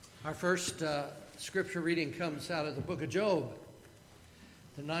Our first scripture reading comes out of the book of Job,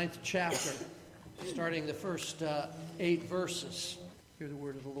 the 9th chapter, starting the first 8 verses. Hear the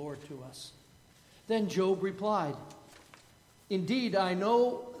word of the Lord to us. Then Job replied, "Indeed, I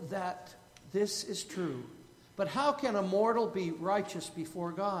know that this is true, but how can a mortal be righteous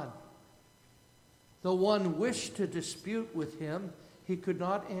before God? Though one wished to dispute with him, he could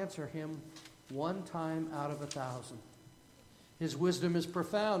not answer him one time out of 1,000. His wisdom is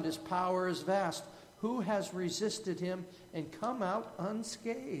profound, his power is vast. Who has resisted him and come out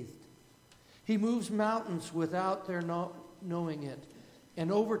unscathed? He moves mountains without their knowing it,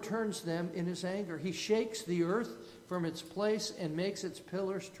 and overturns them in his anger. He shakes the earth from its place and makes its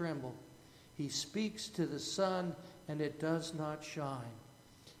pillars tremble. He speaks to the sun, and it does not shine.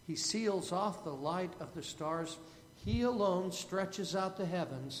 He seals off the light of the stars. He alone stretches out the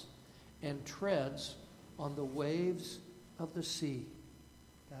heavens and treads on the waves of the sea."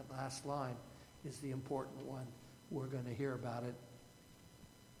 That last line is the important one. We're going to hear about it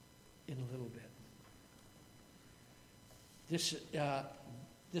in a little bit. This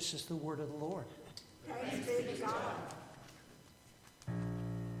is the word of the Lord. Thanks be to God.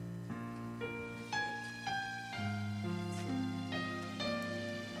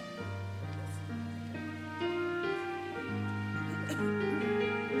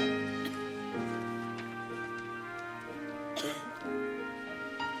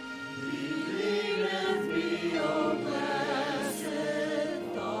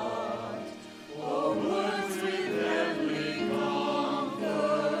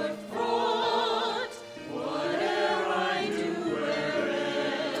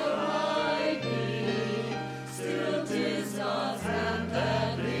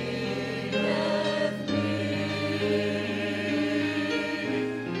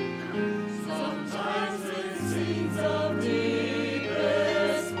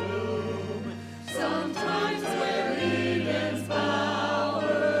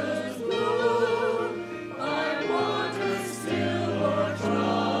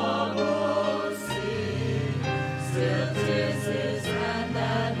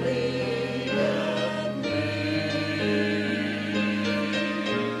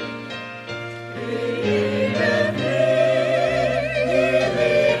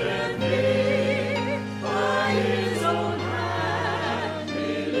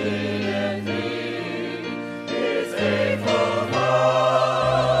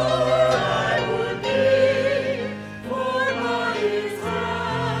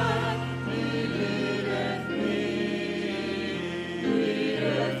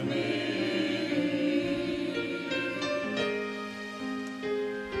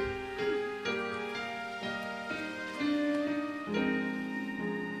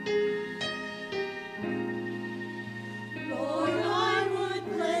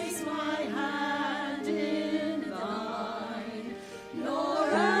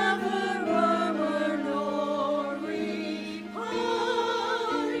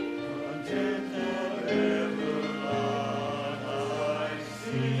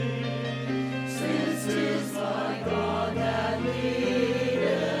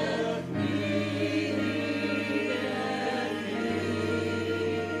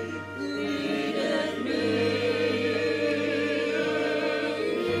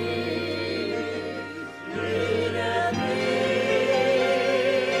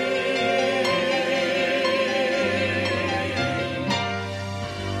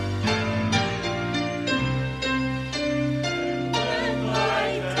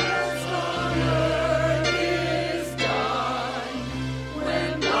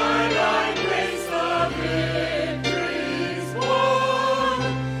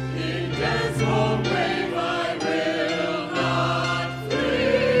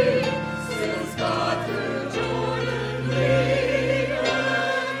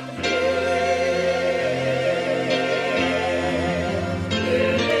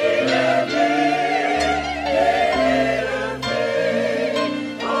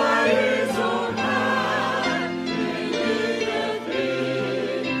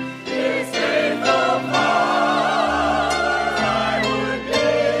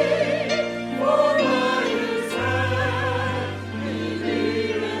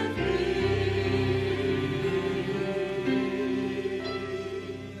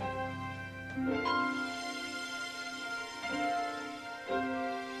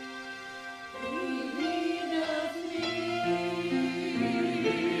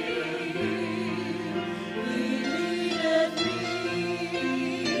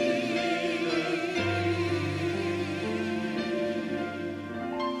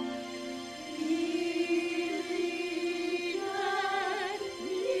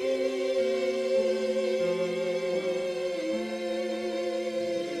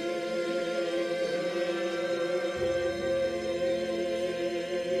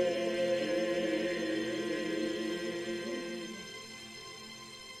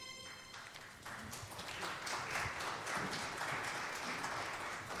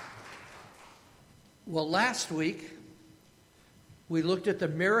 Well, last week, we looked at the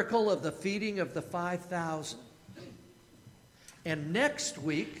miracle of the feeding of the 5,000. And next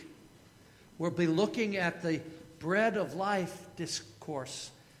week, we'll be looking at the bread of life discourse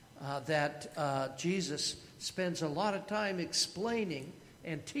that Jesus spends a lot of time explaining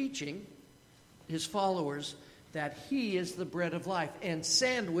and teaching his followers that he is the bread of life. And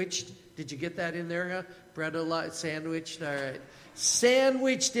sandwiched, did you get that in there? Huh? Bread of life, sandwiched, all right.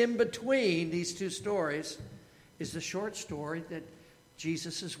 Sandwiched in between these two stories is the short story that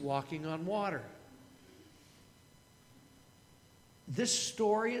Jesus is walking on water. This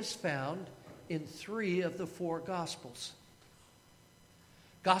story is found in 3 of the 4 Gospels.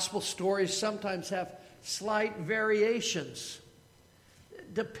 Gospel stories sometimes have slight variations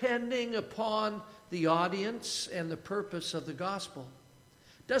depending upon the audience and the purpose of the gospel.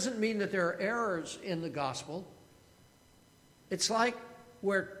 Doesn't mean that there are errors in the gospel. It's like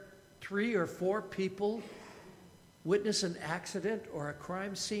where 3 or 4 people witness an accident or a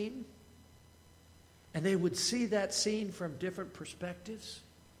crime scene, and they would see that scene from different perspectives,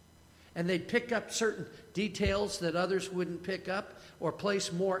 and they'd pick up certain details that others wouldn't pick up, or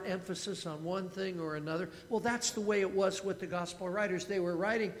place more emphasis on one thing or another. Well, that's the way it was with the gospel writers. They were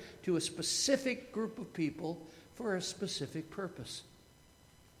writing to a specific group of people for a specific purpose.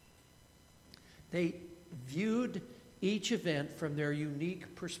 They viewed each event from their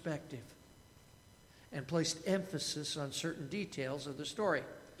unique perspective and placed emphasis on certain details of the story.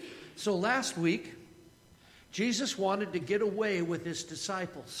 So last week, Jesus wanted to get away with his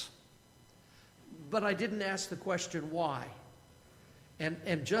disciples. But I didn't ask the question why.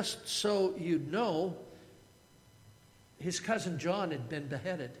 And just so you know, his cousin John had been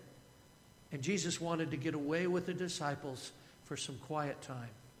beheaded. And Jesus wanted to get away with the disciples for some quiet time.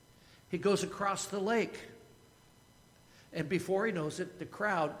 He goes across the lake. And before he knows it, the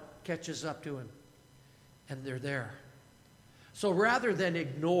crowd catches up to him. And they're there. So rather than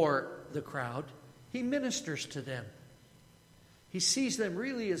ignore the crowd, he ministers to them. He sees them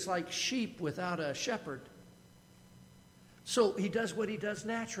really as like sheep without a shepherd. So he does what he does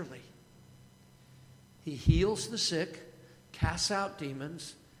naturally. He heals the sick, casts out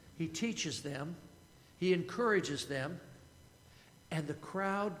demons, he teaches them, he encourages them, and the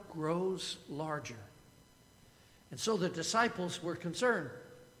crowd grows larger. And so the disciples were concerned.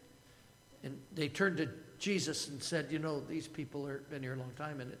 And they turned to Jesus and said, you know, these people have been here a long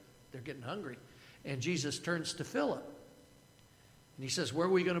time and they're getting hungry. And Jesus turns to Philip. And he says, where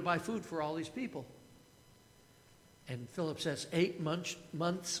are we going to buy food for all these people? And Philip says, 8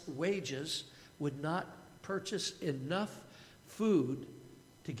 months' wages would not purchase enough food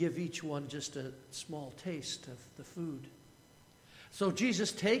to give each one just a small taste of the food. So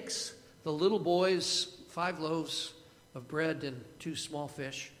Jesus takes the little boy's 5 loaves of bread and 2 small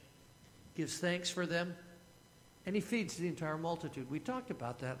fish, gives thanks for them, and he feeds the entire multitude. We talked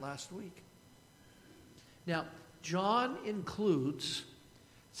about that last week. Now, John includes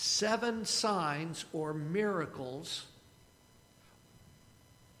 7 signs or miracles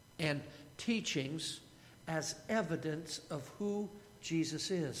and teachings as evidence of who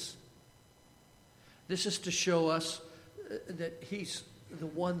Jesus is. This is to show us that he's the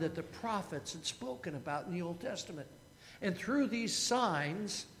one that the prophets had spoken about in the Old Testament. And through these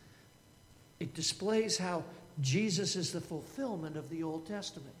signs, it displays how Jesus is the fulfillment of the Old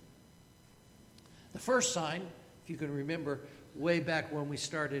Testament. The first sign, if you can remember way back when we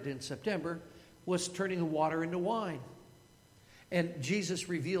started in September, was turning the water into wine. And Jesus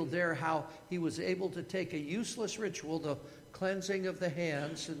revealed there how he was able to take a useless ritual, the cleansing of the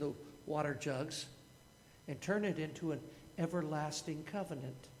hands in the water jugs, and turn it into an everlasting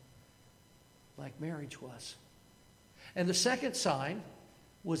covenant, like marriage was. And the second sign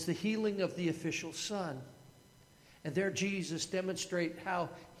was the healing of the official son. And there Jesus demonstrates how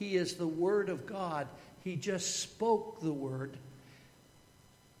he is the Word of God. He just spoke the word,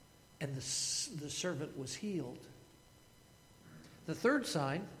 and the servant was healed. The third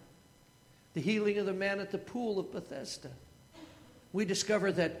sign, the healing of the man at the pool of Bethesda. We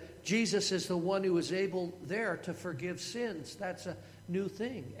discover that Jesus is the one who is able there to forgive sins. That's a new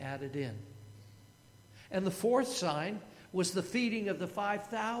thing added in. And the fourth sign was the feeding of the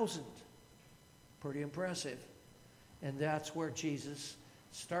 5,000. Pretty impressive. And that's where Jesus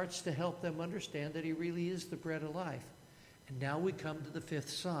starts to help them understand that he really is the bread of life. And now we come to the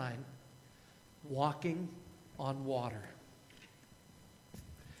fifth sign, walking on water.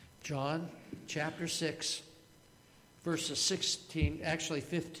 John chapter 6, verses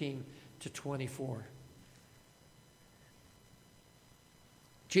 15 to 24.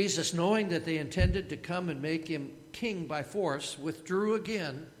 Jesus, knowing that they intended to come and make him king by force, withdrew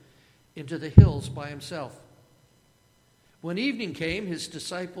again into the hills by himself. When evening came, his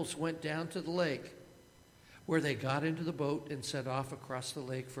disciples went down to the lake, where they got into the boat and set off across the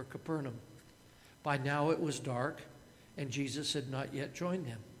lake for Capernaum. By now it was dark, and Jesus had not yet joined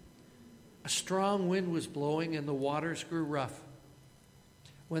them. A strong wind was blowing, and the waters grew rough.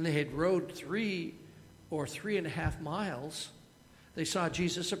 When they had rowed 3 or 3.5 miles, they saw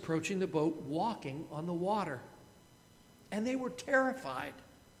Jesus approaching the boat, walking on the water. And they were terrified.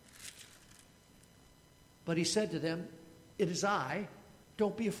 But he said to them, "It is I,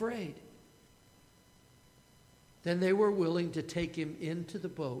 don't be afraid." Then they were willing to take him into the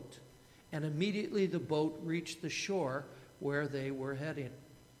boat, and immediately the boat reached the shore where they were heading.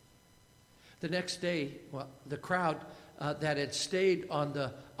 The next day, the crowd that had stayed on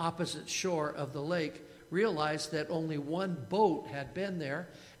the opposite shore of the lake realized that only one boat had been there,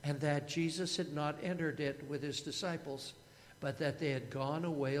 and that Jesus had not entered it with his disciples, but that they had gone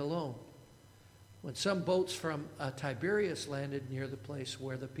away alone. When some boats from Tiberias landed near the place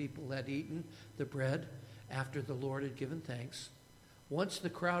where the people had eaten the bread after the Lord had given thanks, once the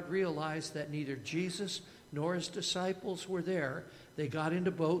crowd realized that neither Jesus nor his disciples were there, they got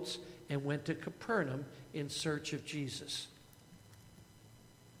into boats and went to Capernaum in search of Jesus.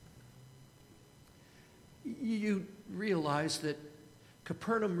 You realize that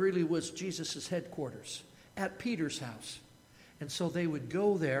Capernaum really was Jesus' headquarters at Peter's house. And so they would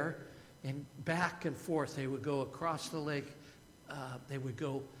go there and back and forth. They would go across the lake. They would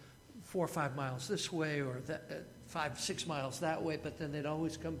go 4 or 5 miles this way, or 5, 6 miles that way, but then they'd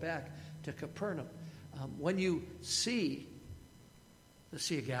always come back to Capernaum. When you see the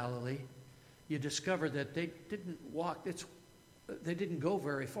Sea of Galilee, you discover that they didn't walk. They didn't go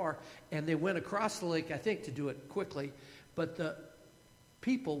very far, and they went across the lake, I think, to do it quickly. But the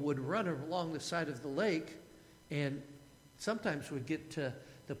people would run along the side of the lake, and sometimes would get to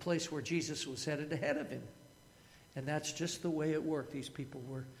the place where Jesus was headed ahead of him. And that's just the way it worked. These people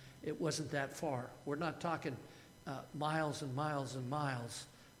it wasn't that far. We're not talking miles and miles and miles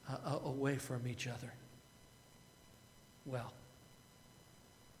away from each other. Well,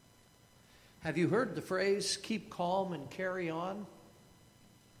 have you heard the phrase, keep calm and carry on?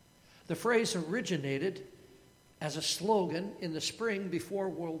 The phrase originated as a slogan in the spring before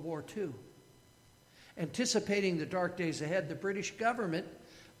World War II. Anticipating the dark days ahead, the British government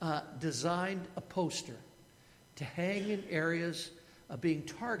designed a poster to hang in areas being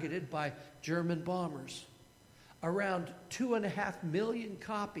targeted by German bombers. Around 2.5 million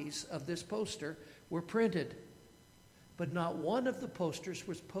copies of this poster were printed, but not one of the posters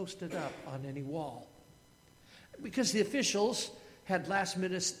was posted up on any wall, because the officials had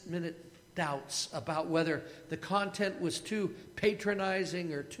last-minute doubts about whether the content was too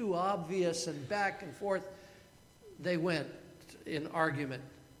patronizing or too obvious, and back and forth they went in argument.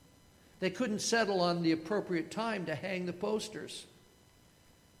 They couldn't settle on the appropriate time to hang the posters.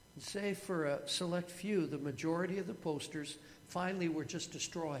 And save for a select few, the majority of the posters finally were just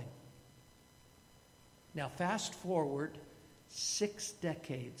destroyed. Now fast forward 6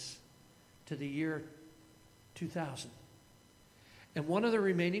 decades to the year 2000. And one of the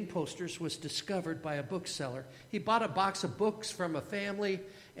remaining posters was discovered by a bookseller. He bought a box of books from a family,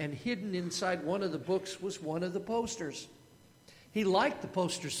 and hidden inside one of the books was one of the posters. He liked the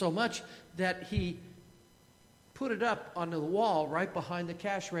poster so much that he put it up on the wall right behind the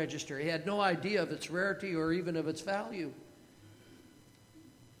cash register. He had no idea of its rarity or even of its value.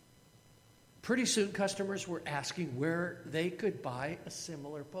 Pretty soon, customers were asking where they could buy a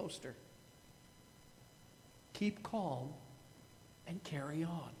similar poster. Keep calm and carry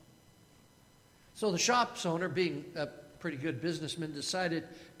on. So the shop's owner, being a pretty good businessman, decided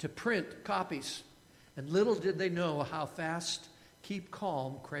to print copies. And little did they know how fast Keep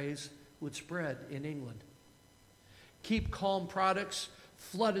Calm craze would spread in England. Keep Calm products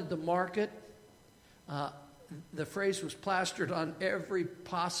flooded the market. The phrase was plastered on every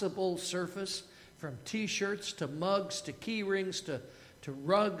possible surface, from T-shirts to mugs to key rings to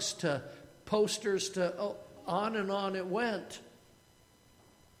rugs to posters to on and on it went.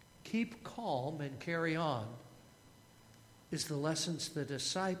 Keep calm and carry on is the lessons the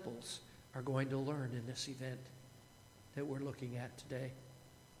disciples are going to learn in this event that we're looking at today.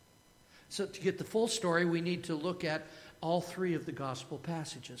 So to get the full story, we need to look at all 3 of the gospel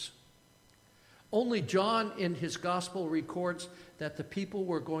passages. Only John in his gospel records that the people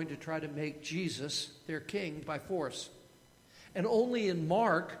were going to try to make Jesus their king by force. And only in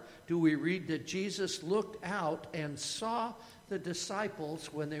Mark do we read that Jesus looked out and saw the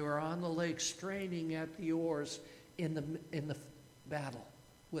disciples when they were on the lake straining at the oars in the battle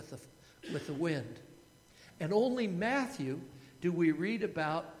with the wind. And only Matthew do we read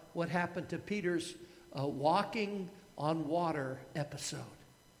about what happened to Peter's walking on water episode.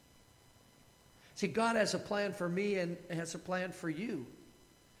 See, God has a plan for me and has a plan for you.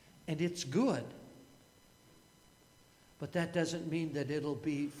 And it's good. But that doesn't mean that it'll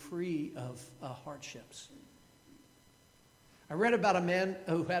be free of hardships. I read about a man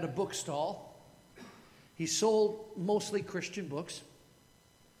who had a bookstall. He sold mostly Christian books.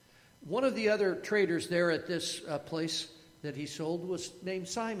 One of the other traders there at this place that he sold was named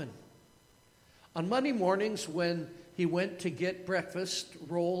Simon. On Monday mornings when he went to get breakfast,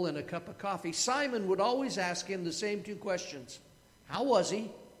 roll, and a cup of coffee, Simon would always ask him the same two questions. How was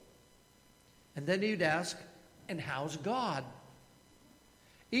he? And then he'd ask, and how's God?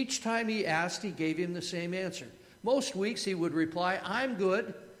 Each time he asked, he gave him the same answer. Most weeks he would reply, I'm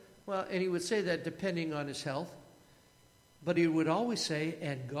good. Well, and he would say that depending on his health. But he would always say,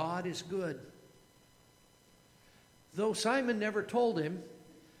 and God is good. Though Simon never told him,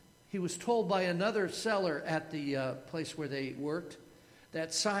 he was told by another seller at the place where they worked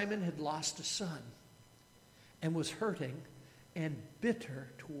that Simon had lost a son and was hurting and bitter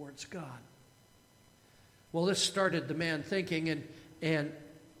towards God. Well, this started the man thinking, and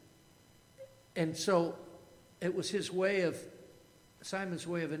so it was Simon's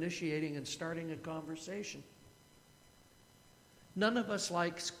way of initiating and starting a conversation. None of us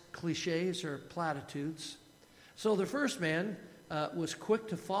likes cliches or platitudes. So the first man was quick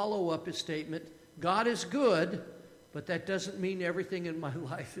to follow up his statement, God is good, but that doesn't mean everything in my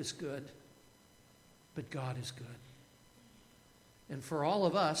life is good. But God is good. And for all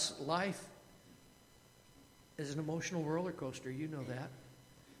of us, life is an emotional roller coaster. You know that.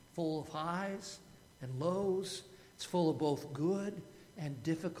 Full of highs and lows. It's full of both good and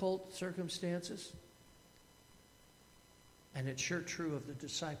difficult circumstances. And it's sure true of the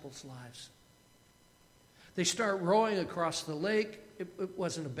disciples' lives. They start rowing across the lake. It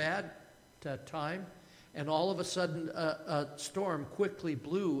wasn't a bad time. And all of a sudden, a storm quickly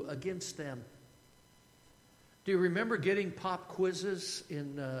blew against them. Do you remember getting pop quizzes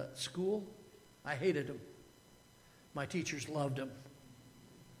in school? I hated them. My teachers loved them.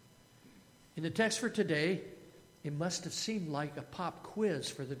 In the text for today, it must have seemed like a pop quiz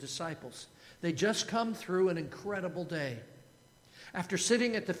for the disciples. They just come through an incredible day. After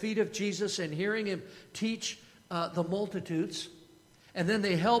sitting at the feet of Jesus and hearing him teach the multitudes, and then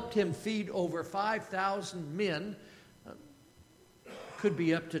they helped him feed over 5,000 men, could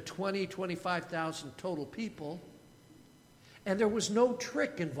be up to 25,000 total people, and there was no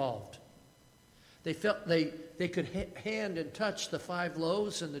trick involved. They felt they could hand and touch the 5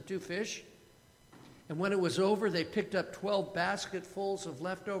 loaves and the 2 fish, and when it was over, they picked up 12 basketfuls of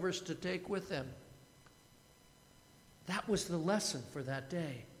leftovers to take with them. That was the lesson for that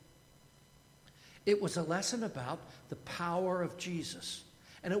day. It was a lesson about the power of Jesus.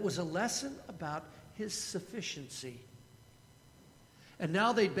 And it was a lesson about his sufficiency. And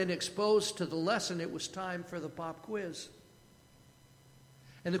now they'd been exposed to the lesson, it was time for the pop quiz.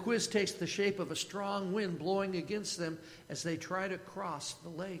 And the quiz takes the shape of a strong wind blowing against them as they try to cross the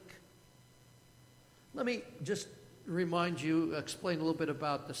lake. Let me just explain a little bit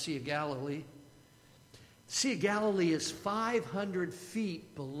about the Sea of Galilee. The Sea of Galilee is 500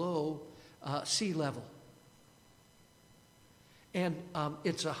 feet below sea level. And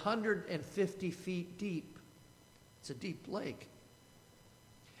it's 150 feet deep. It's a deep lake.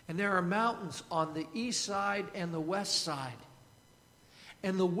 And there are mountains on the east side and the west side.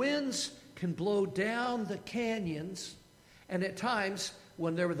 And the winds can blow down the canyons, and at times,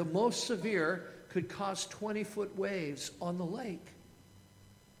 when they were the most severe, could cause 20-foot waves on the lake.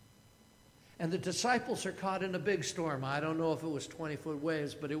 And the disciples are caught in a big storm. I don't know if it was 20-foot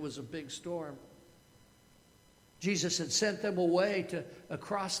waves, but it was a big storm. Jesus had sent them away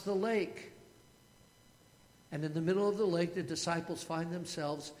across the lake. And in the middle of the lake, the disciples find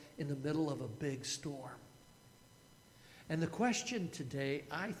themselves in the middle of a big storm. And the question today,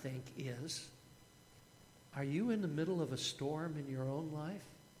 I think, is, are you in the middle of a storm in your own life?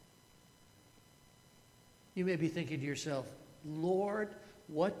 You may be thinking to yourself, Lord,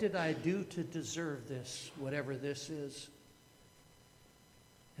 what did I do to deserve this, whatever this is?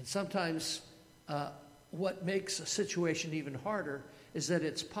 And sometimes what makes a situation even harder is that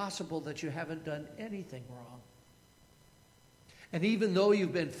it's possible that you haven't done anything wrong. And even though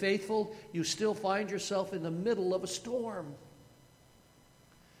you've been faithful, you still find yourself in the middle of a storm.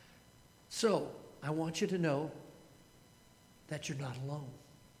 So, I want you to know that you're not alone.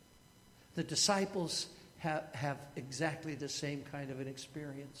 The disciples have exactly the same kind of an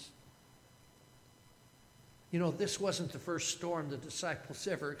experience. You know, this wasn't the first storm the disciples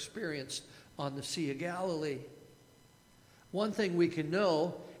ever experienced on the Sea of Galilee. One thing we can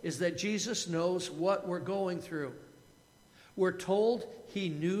know is that Jesus knows what we're going through. We're told he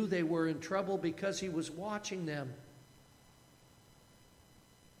knew they were in trouble because he was watching them.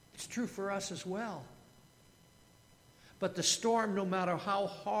 It's true for us as well. But the storm, no matter how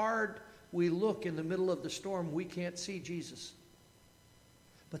hard we look in the middle of the storm, we can't see Jesus.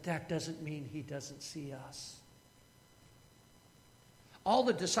 But that doesn't mean he doesn't see us. All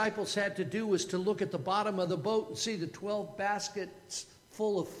the disciples had to do was to look at the bottom of the boat and see the 12 baskets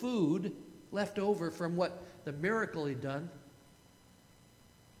full of food left over from what the miracle he'd done.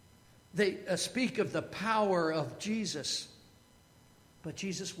 They speak of the power of Jesus, but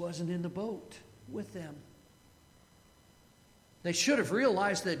Jesus wasn't in the boat with them. They should have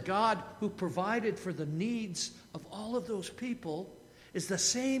realized that God, who provided for the needs of all of those people, is the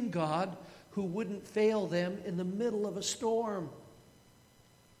same God who wouldn't fail them in the middle of a storm.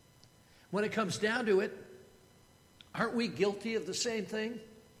 When it comes down to it, aren't we guilty of the same thing?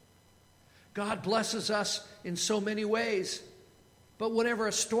 God blesses us in so many ways, but whenever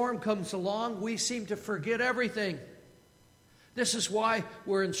a storm comes along, we seem to forget everything. This is why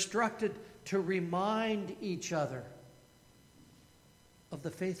we're instructed to remind each other of the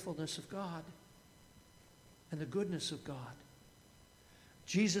faithfulness of God and the goodness of God.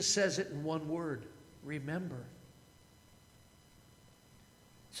 Jesus says it in one word: remember.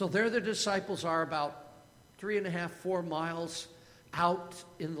 So there the disciples are, about 3.5, 4 miles out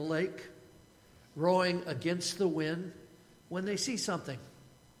in the lake, rowing against the wind, when they see something.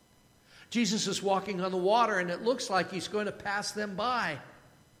 Jesus is walking on the water, and it looks like he's going to pass them by.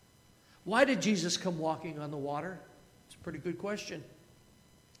 Why did Jesus come walking on the water? It's a pretty good question.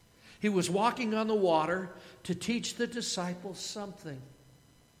 He was walking on the water to teach the disciples something.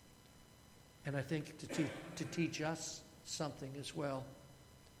 And I think to teach us something as well.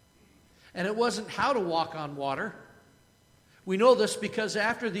 And it wasn't how to walk on water. We know this because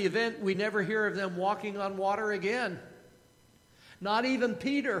after the event, we never hear of them walking on water again. Not even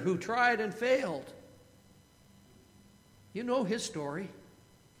Peter, who tried and failed. You know his story.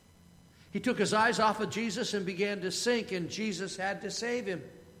 He took his eyes off of Jesus and began to sink, and Jesus had to save him.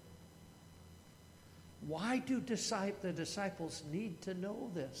 Why do the disciples need to know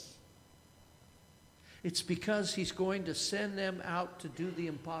this? It's because he's going to send them out to do the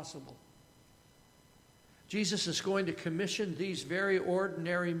impossible. Jesus is going to commission these very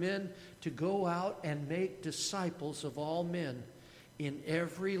ordinary men to go out and make disciples of all men in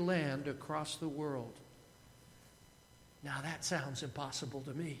every land across the world. Now that sounds impossible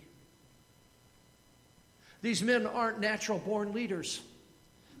to me. These men aren't natural-born leaders.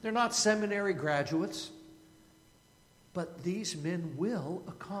 They're not seminary graduates. But these men will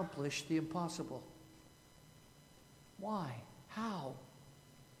accomplish the impossible. Why? How?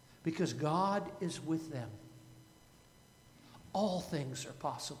 Because God is with them. All things are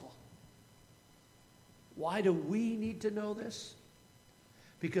possible. Why do we need to know this?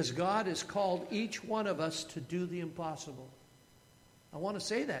 Because God has called each one of us to do the impossible. I want to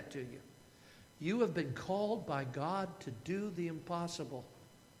say that to you. You have been called by God to do the impossible.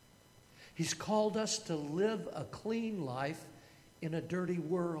 He's called us to live a clean life in a dirty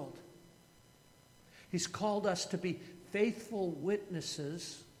world. He's called us to be faithful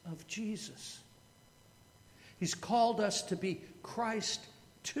witnesses of Jesus. He's called us to be Christ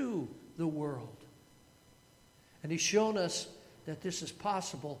to the world. And he's shown us that this is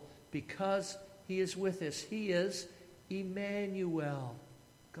possible because he is with us. He is Emmanuel,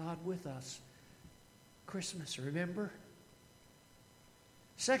 God with us. Christmas, remember?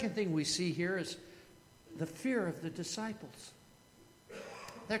 Second thing we see here is the fear of the disciples.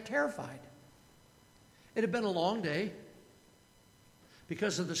 They're terrified. It had been a long day.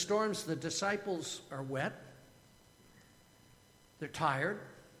 Because of the storms, the disciples are wet. They're tired.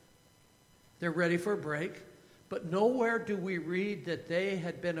 They're ready for a break. But nowhere do we read that they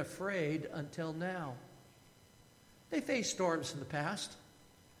had been afraid until now. They faced storms in the past.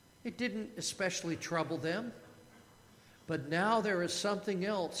 It didn't especially trouble them. But now there is something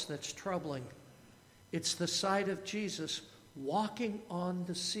else that's troubling. It's the sight of Jesus walking on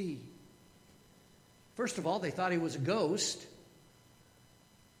the sea. First of all, they thought he was a ghost.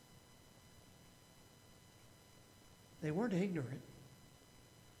 They weren't ignorant.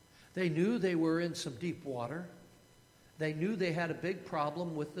 They knew they were in some deep water. They knew they had a big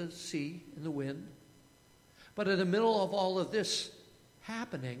problem with the sea and the wind. But in the middle of all of this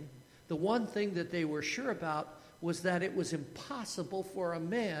happening, the one thing that they were sure about was that it was impossible for a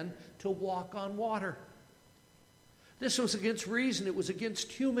man to walk on water. This was against reason. It was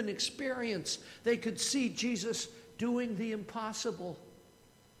against human experience. They could see Jesus doing the impossible,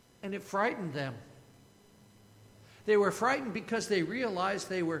 and it frightened them. They were frightened because they realized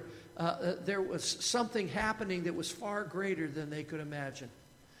there was something happening that was far greater than they could imagine.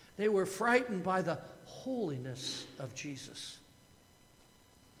 They were frightened by the holiness of Jesus.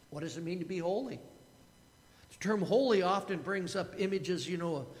 What does it mean to be holy? The term holy often brings up images,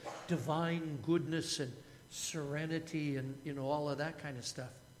 of divine goodness and serenity and, all of that kind of stuff.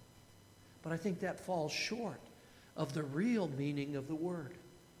 But I think that falls short of the real meaning of the word.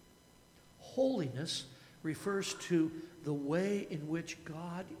 Holiness refers to the way in which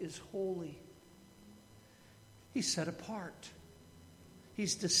God is holy. He's set apart.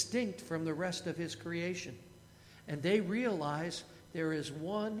 He's distinct from the rest of his creation. And they realize there is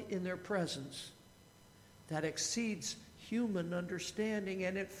one in their presence that exceeds human understanding,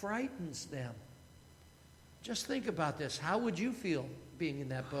 and it frightens them. Just think about this. How would you feel being in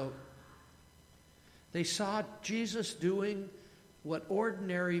that boat? They saw Jesus doing what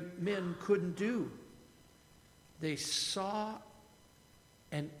ordinary men couldn't do. They saw,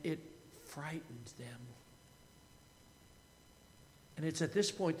 and it frightened them. And it's at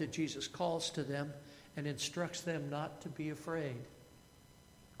this point that Jesus calls to them and instructs them not to be afraid.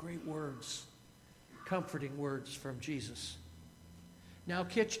 Great words, comforting words from Jesus. Now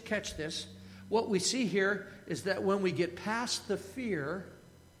catch this. What we see here is that when we get past the fear,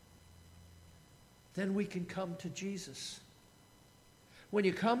 then we can come to Jesus. When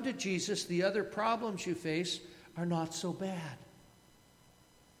you come to Jesus, the other problems you face are not so bad.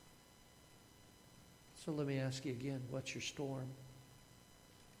 So let me ask you again, what's your storm?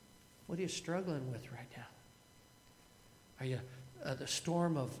 What are you struggling with right now? Are you the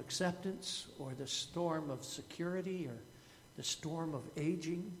storm of acceptance, or the storm of security, or the storm of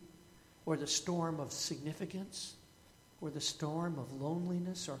aging, or the storm of significance, or the storm of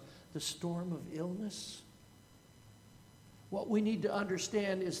loneliness, or the storm of illness? What we need to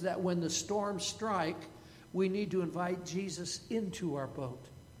understand is that when the storms strike, we need to invite Jesus into our boat.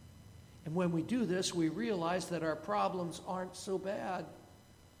 And when we do this, we realize that our problems aren't so bad.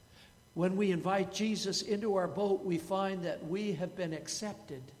 When we invite Jesus into our boat, we find that we have been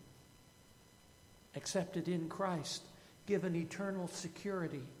accepted in Christ, given eternal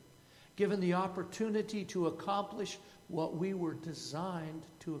security, given the opportunity to accomplish what we were designed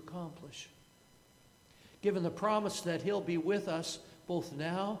to accomplish, given the promise that he'll be with us both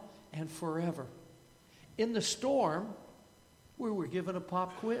now and forever. In the storm, we were given a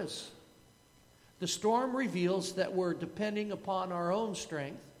pop quiz. The storm reveals that we're depending upon our own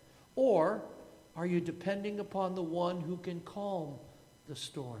strength, or are you depending upon the one who can calm the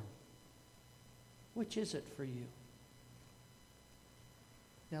storm? Which is it for you?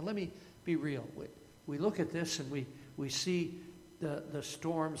 Now let me be real. We look at this and we see the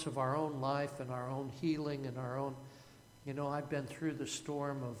storms of our own life and our own healing and our own... I've been through the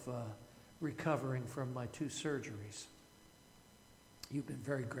storm of recovering from my 2 surgeries. You've been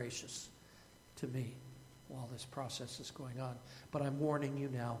very gracious to me while this process is going on. But I'm warning you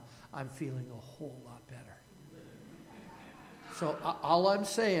now, I'm feeling a whole lot better. So all I'm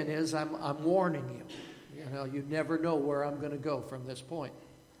saying is I'm warning you. You never know where I'm going to go from this point.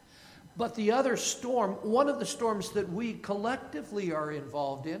 But the other storm, one of the storms that we collectively are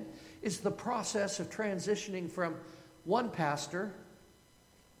involved in, is the process of transitioning from one pastor,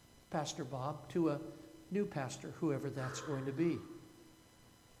 Pastor Bob, to a new pastor, whoever that's going to be.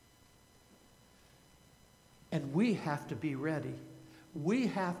 And we have to be ready. We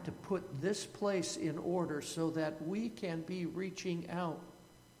have to put this place in order so that we can be reaching out.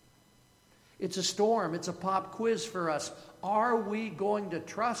 It's a storm. It's a pop quiz for us. Are we going to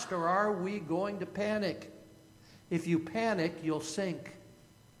trust, or are we going to panic? If you panic, you'll sink,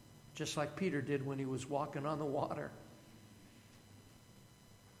 just like Peter did when he was walking on the water.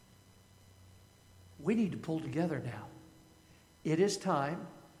 We need to pull together now. It is time.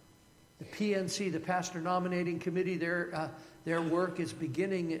 The PNC, the Pastor Nominating Committee, their work is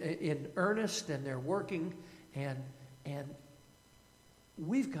beginning in earnest, and they're working, and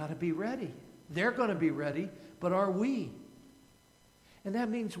we've got to be ready. They're going to be ready, but are we? And that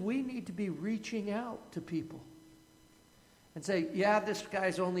means we need to be reaching out to people and say, yeah, this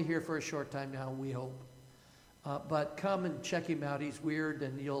guy's only here for a short time now, we hope. But come and check him out. He's weird,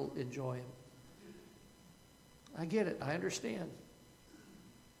 and you'll enjoy him. I get it. I understand.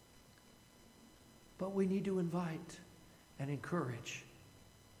 But we need to invite and encourage.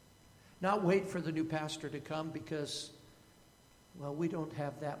 Not wait for the new pastor to come because, well, we don't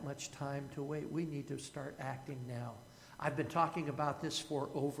have that much time to wait. We need to start acting now. I've been talking about this for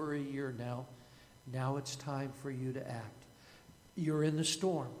over a year now. Now it's time for you to act. You're in the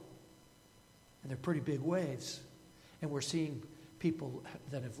storm, and they're pretty big waves. And we're seeing people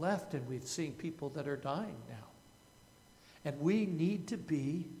that have left, and we've seen people that are dying now. And we need to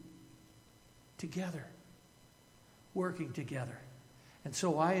be together, working together. And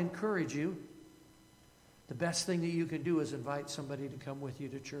so I encourage you, the best thing that you can do is invite somebody to come with you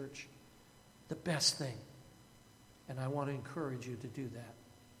to church. The best thing. And I want to encourage you to do that.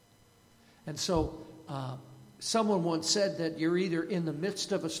 And so someone once said that you're either in the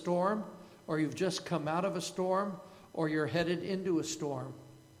midst of a storm, or you've just come out of a storm, or you're headed into a storm.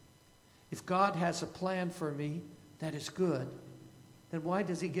 If God has a plan for me that is good, then why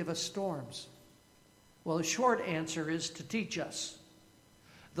does he give us storms? Well, the short answer is to teach us.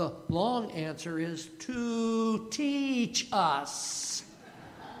 The long answer is to teach us.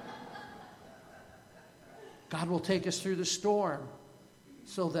 God will take us through the storm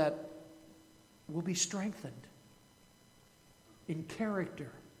so that we'll be strengthened in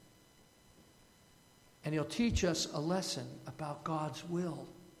character. And he'll teach us a lesson about God's will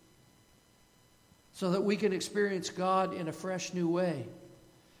so that we can experience God in a fresh new way.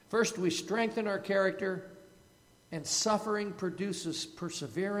 First, we strengthen our character, and suffering produces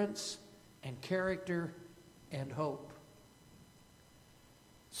perseverance and character and hope.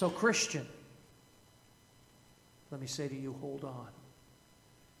 So, Christian, let me say to you, hold on.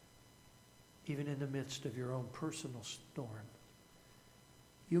 Even in the midst of your own personal storm.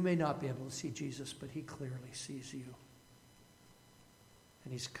 You may not be able to see Jesus, but he clearly sees you.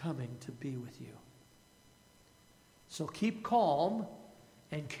 And he's coming to be with you. So keep calm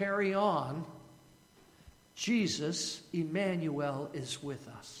and carry on. Jesus, Emmanuel, is with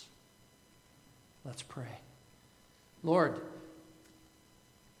us. Let's pray. Lord,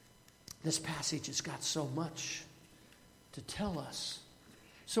 this passage has got so much to tell us.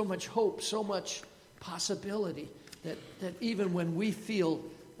 So much hope, so much possibility that even when we feel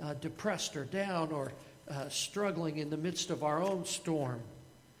depressed or down or struggling in the midst of our own storm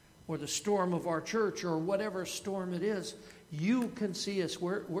or the storm of our church or whatever storm it is, you can see us.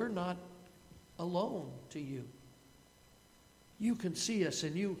 We're not alone to you. You can see us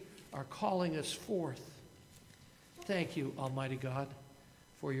and you are calling us forth. Thank you, Almighty God,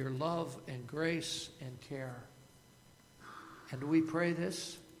 for your love and grace and care. And we pray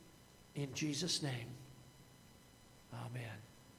this in Jesus' name. Amen.